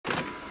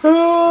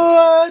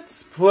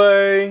Let's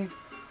play!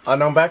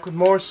 And I'm back with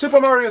more Super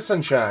Mario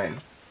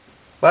Sunshine.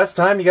 Last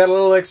time you got a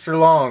little extra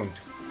long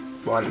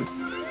one.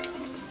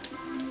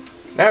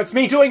 Now it's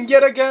me doing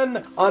yet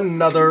again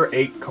another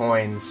 8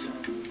 coins.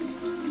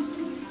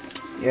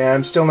 Yeah,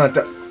 I'm still not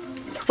done.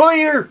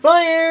 Fire!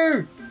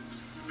 Fire!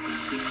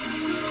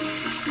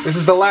 This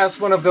is the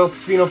last one of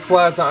Delfino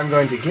Plaza I'm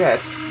going to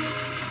get.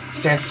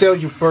 Stand still,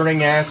 you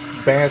burning ass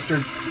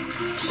bastard.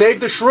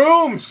 Save the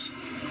shrooms!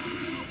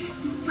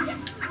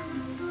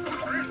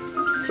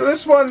 So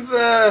this one's,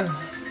 out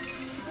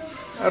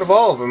of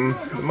all of them,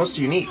 the most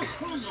unique.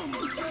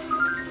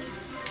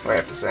 I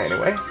have to say,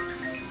 anyway.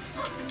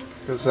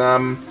 Because,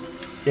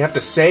 you have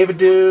to save a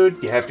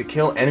dude, you have to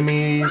kill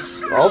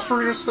enemies, all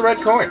for just the red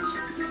coins.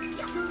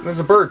 There's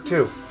a bird,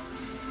 too.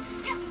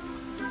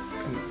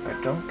 And I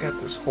don't get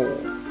this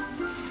hole.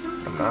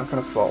 I'm not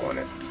gonna fall in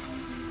it.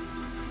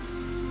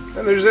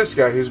 And there's this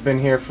guy who's been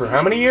here for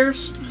how many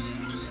years?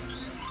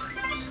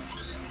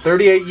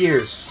 38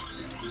 years.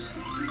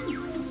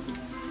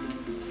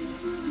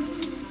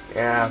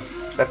 Yeah,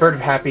 that bird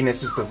of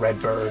happiness is the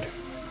red bird.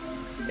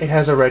 It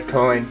has a red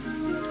coin.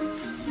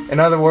 In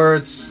other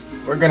words,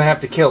 we're gonna have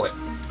to kill it.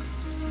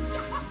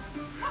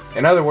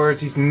 In other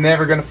words, he's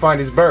never gonna find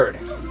his bird.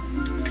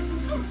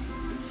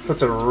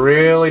 Puts a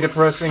really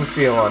depressing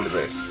feel onto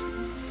this.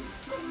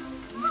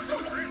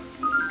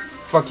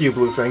 Fuck you,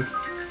 blue thing.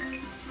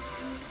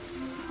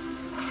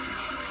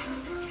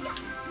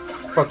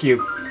 Fuck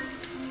you.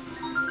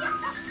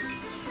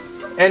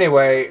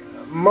 Anyway,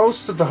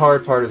 most of the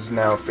hard part is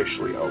now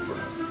officially over.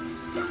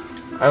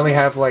 I only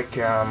have like,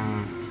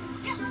 oh,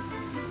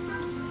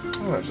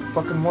 there's a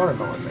fucking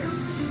watermelon there.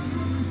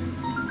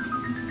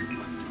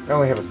 I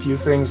only have a few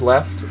things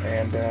left,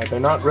 and they're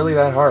not really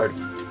that hard.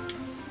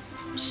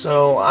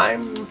 So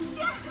I'm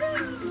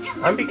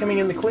becoming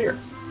in the clear.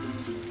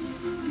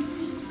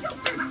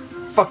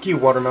 Fuck you,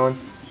 watermelon.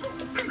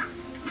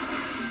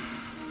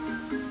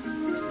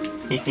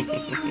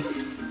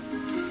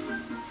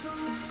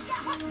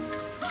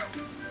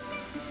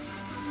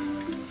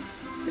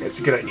 It's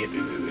a good idea to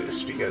do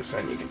this, because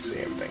then you can see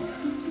everything.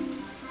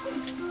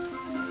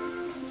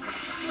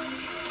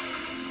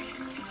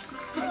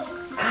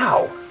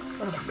 Ow!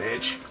 Son of a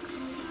bitch.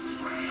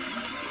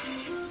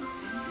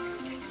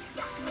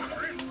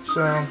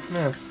 So,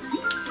 yeah.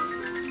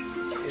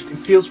 It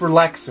feels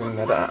relaxing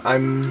that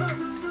I'm...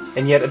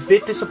 and yet a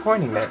bit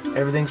disappointing that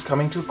everything's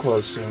coming to a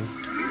close soon.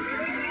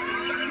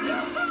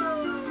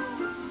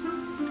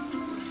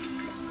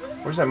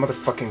 Where's that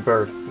motherfucking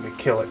bird? I'm gonna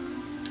kill it.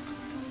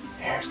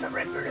 There's the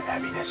red bird of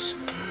happiness.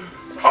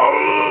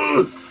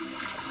 Oh!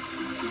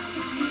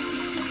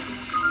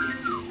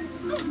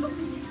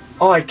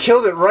 Oh, I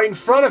killed it right in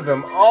front of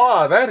him.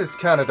 Oh, that is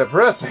kind of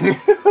depressing.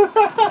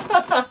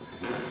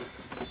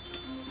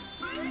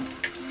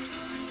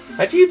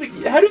 How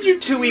did you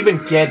two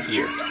even get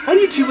here? How do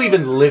you two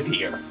even live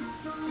here?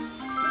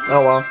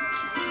 Oh well.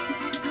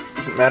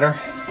 Doesn't matter.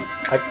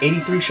 I have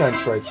 83 shine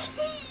sprites.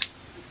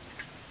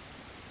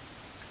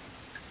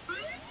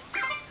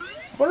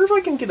 I wonder if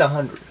I can get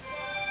 100.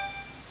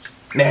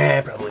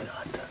 Nah, probably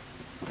not.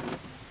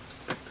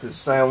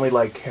 Because I only,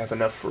 like, have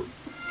enough for...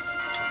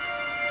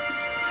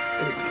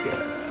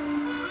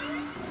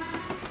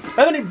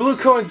 How many blue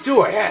coins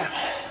do I have?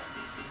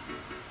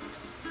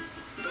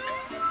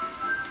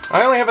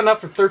 I only have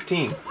enough for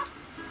 13.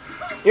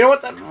 You know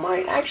what? That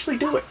might actually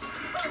do it.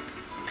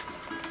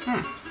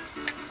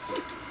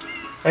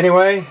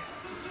 Anyway,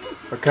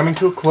 we're coming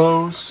to a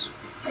close.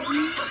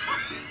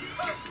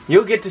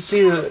 You'll get to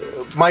see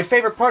my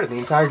favorite part of the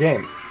entire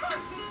game.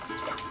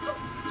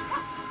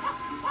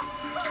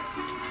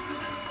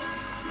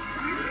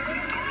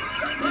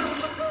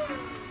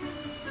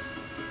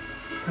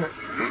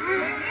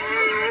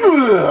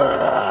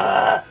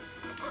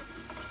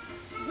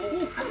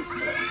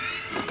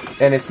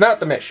 And it's not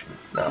the mission.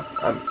 No,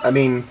 I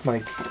mean,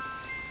 like,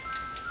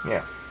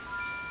 yeah.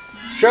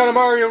 Shadow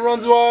Mario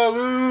runs wild.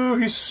 Ooh,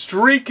 he's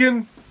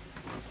streaking.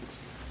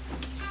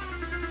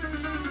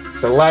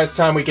 It's the last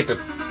time we get to...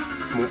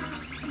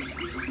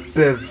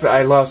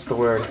 I lost the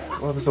word.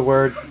 What was the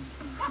word?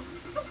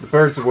 The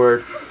bird's the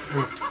word.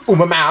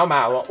 Uma mau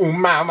mau,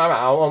 mau mau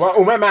mau,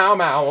 uma mau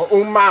mau,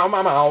 mau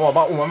mau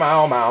mau,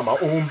 mau mau mau.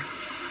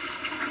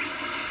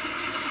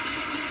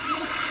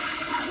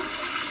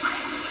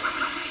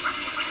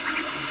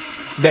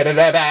 Surfing.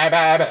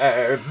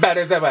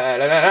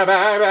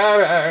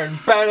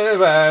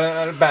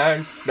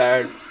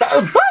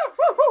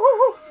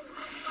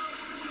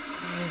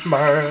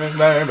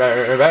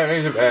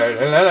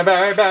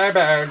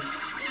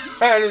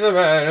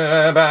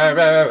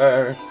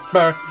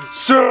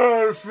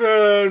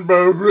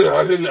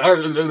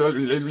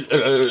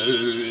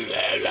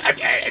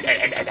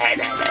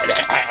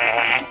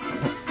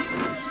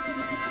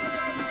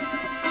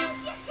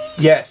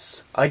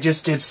 Yes, I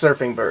just did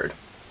Surfing Bird.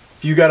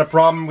 If you got a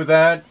problem with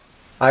that,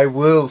 I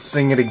will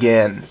sing it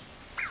again.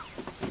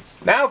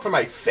 Now for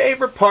my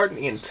favorite part in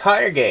the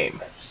entire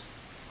game.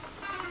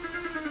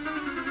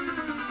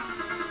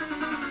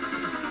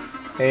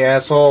 Hey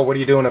asshole, what are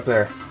you doing up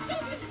there?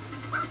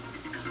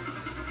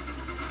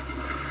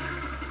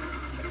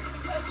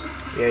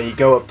 Yeah, you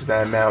go up to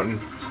that mountain.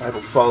 I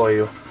will follow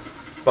you.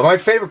 But my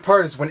favorite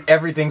part is when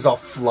everything's all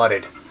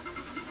flooded.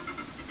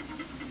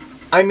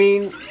 I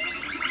mean...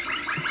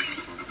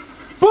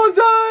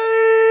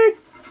 Bonsai!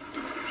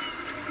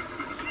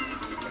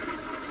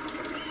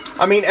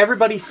 I mean,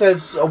 everybody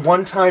says a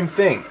one-time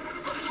thing.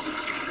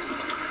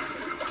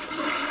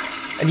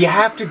 And you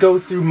have to go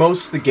through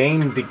most of the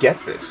game to get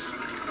this.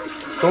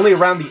 It's only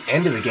around the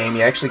end of the game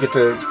you actually get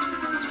to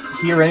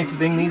hear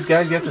anything these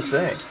guys get to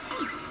say.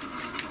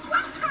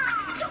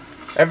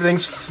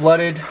 Everything's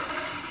flooded.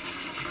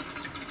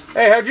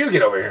 Hey, how'd you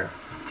get over here?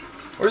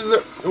 Where's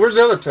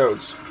the other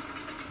toads?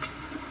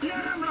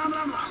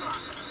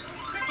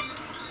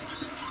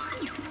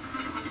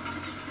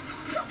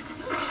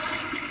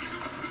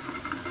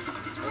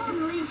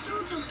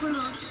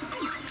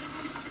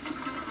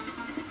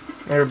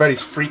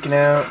 Everybody's freaking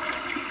out.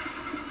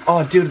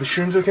 Oh, dude, are the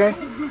shrooms okay?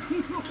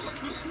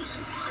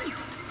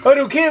 I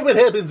don't care what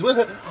happens.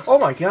 Oh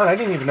my god, I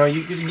didn't even know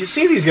you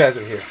see these guys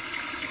are here.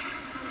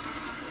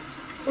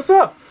 What's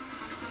up?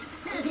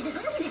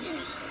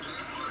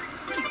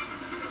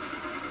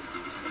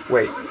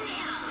 Wait,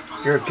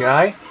 you're a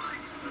guy?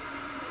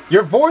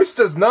 Your voice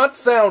does not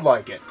sound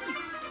like it.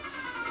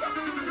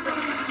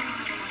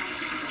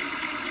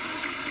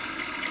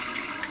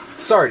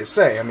 Sorry to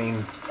say, I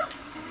mean...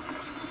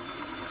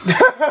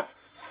 Oh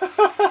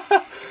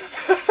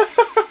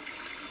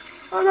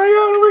my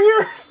god, over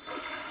here!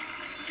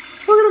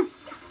 Look at him!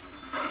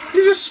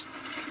 He's just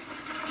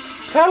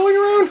paddling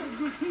around.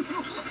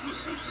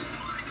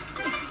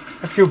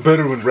 I feel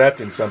better when wrapped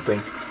in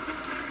something.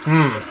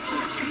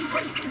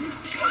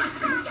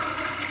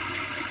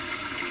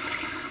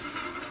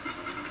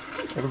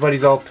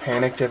 Everybody's all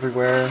panicked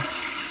everywhere.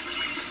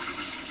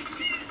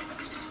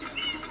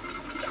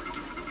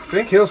 I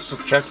think he'll still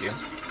check you.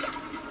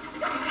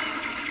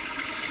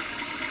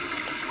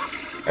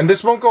 And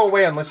this won't go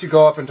away unless you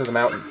go up into the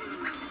mountain.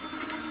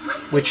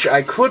 Which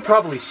I could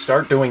probably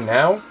start doing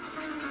now.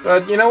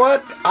 But you know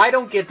what? I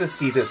don't get to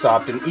see this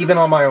often, even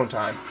on my own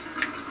time.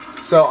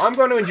 So I'm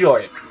going to enjoy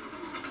it.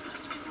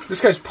 This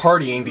guy's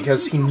partying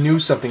because he knew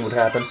something would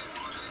happen.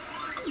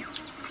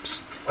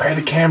 Psst, where are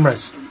the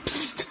cameras?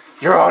 Psst,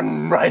 you're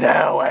on right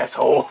now,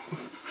 asshole.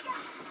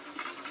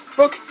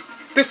 Look,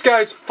 this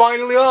guy's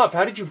finally off.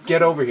 How did you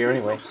get over here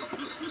anyway?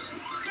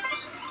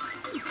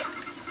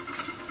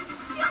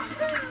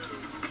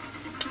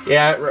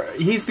 Yeah,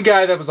 he's the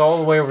guy that was all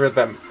the way over in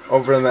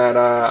that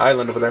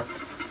island over there.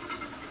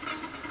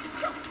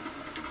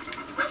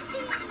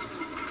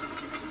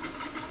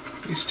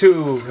 These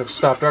two have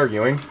stopped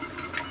arguing.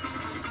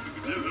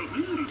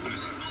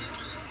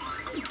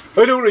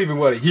 I don't even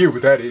want to hear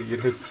what that idiot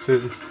has to say.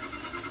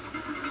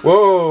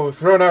 Whoa,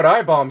 throwing out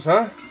eye bombs,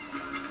 huh?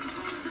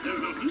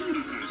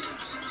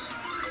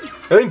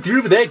 I'm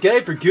through with that guy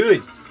for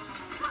good.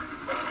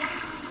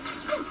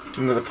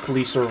 And the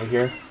police are over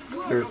here.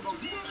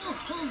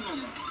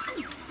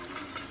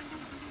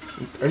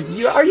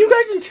 Are you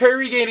guys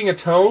interrogating a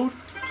toad?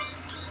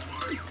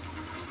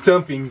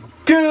 Dumping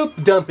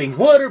goop, dumping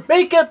water,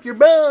 make up your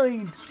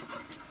mind!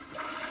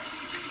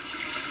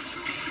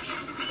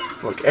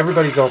 Look,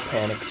 everybody's all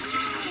panicked.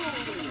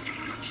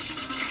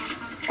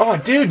 Oh,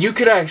 dude, you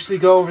could actually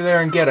go over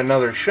there and get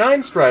another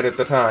Shine Sprite at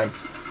the time.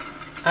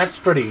 That's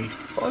pretty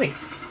funny.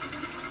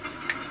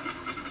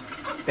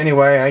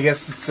 Anyway, I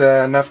guess it's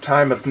enough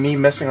time of me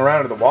messing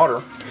around in the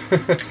water.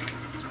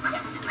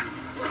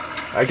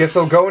 I guess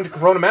I'll go into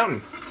Corona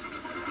Mountain.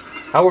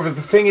 However,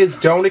 the thing is,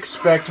 don't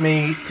expect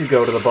me to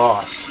go to the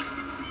boss.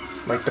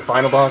 Like the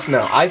final boss?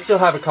 No, I still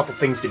have a couple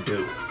things to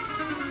do.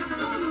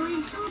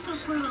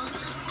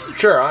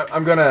 Sure,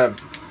 I'm gonna,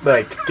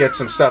 like, get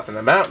some stuff in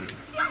the mountain.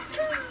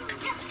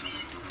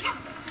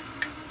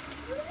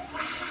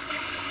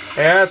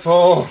 Hey,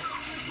 asshole!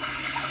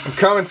 I'm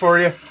coming for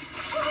you.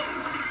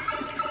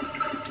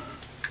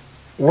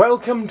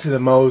 Welcome to the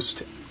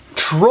most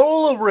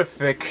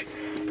trollerific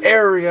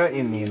area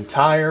in the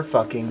entire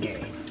fucking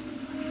game.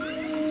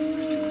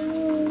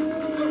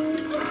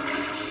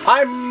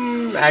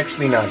 I'm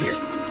actually not here.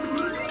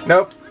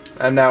 Nope,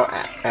 I'm now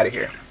out of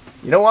here.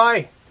 You know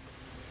why?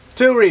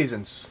 2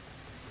 reasons.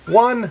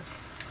 1,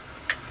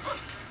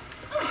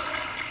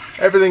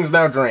 everything's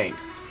now drained.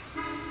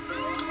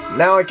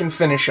 Now I can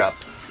finish up.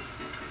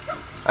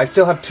 I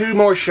still have 2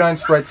 more Shine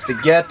Sprites to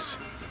get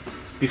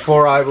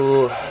before I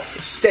will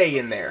stay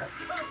in there.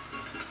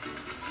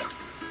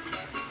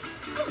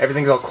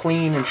 Everything's all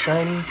clean and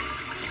shiny.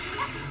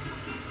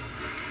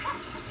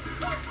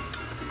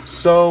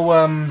 So,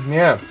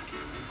 yeah.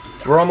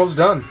 We're almost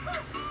done.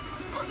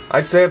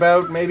 I'd say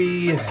about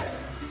maybe...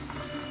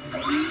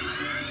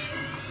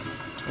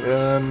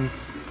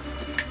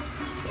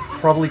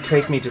 probably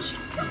take me just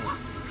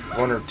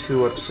 1 or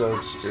 2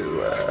 episodes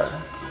to,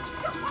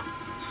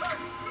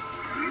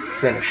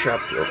 finish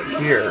up over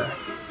here.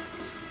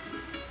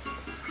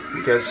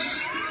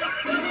 Because...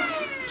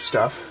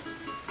 stuff.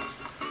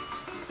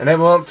 And it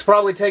will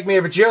probably take me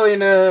a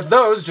bajillion of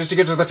those just to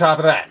get to the top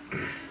of that.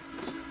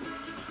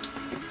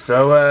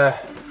 So,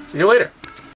 see you later.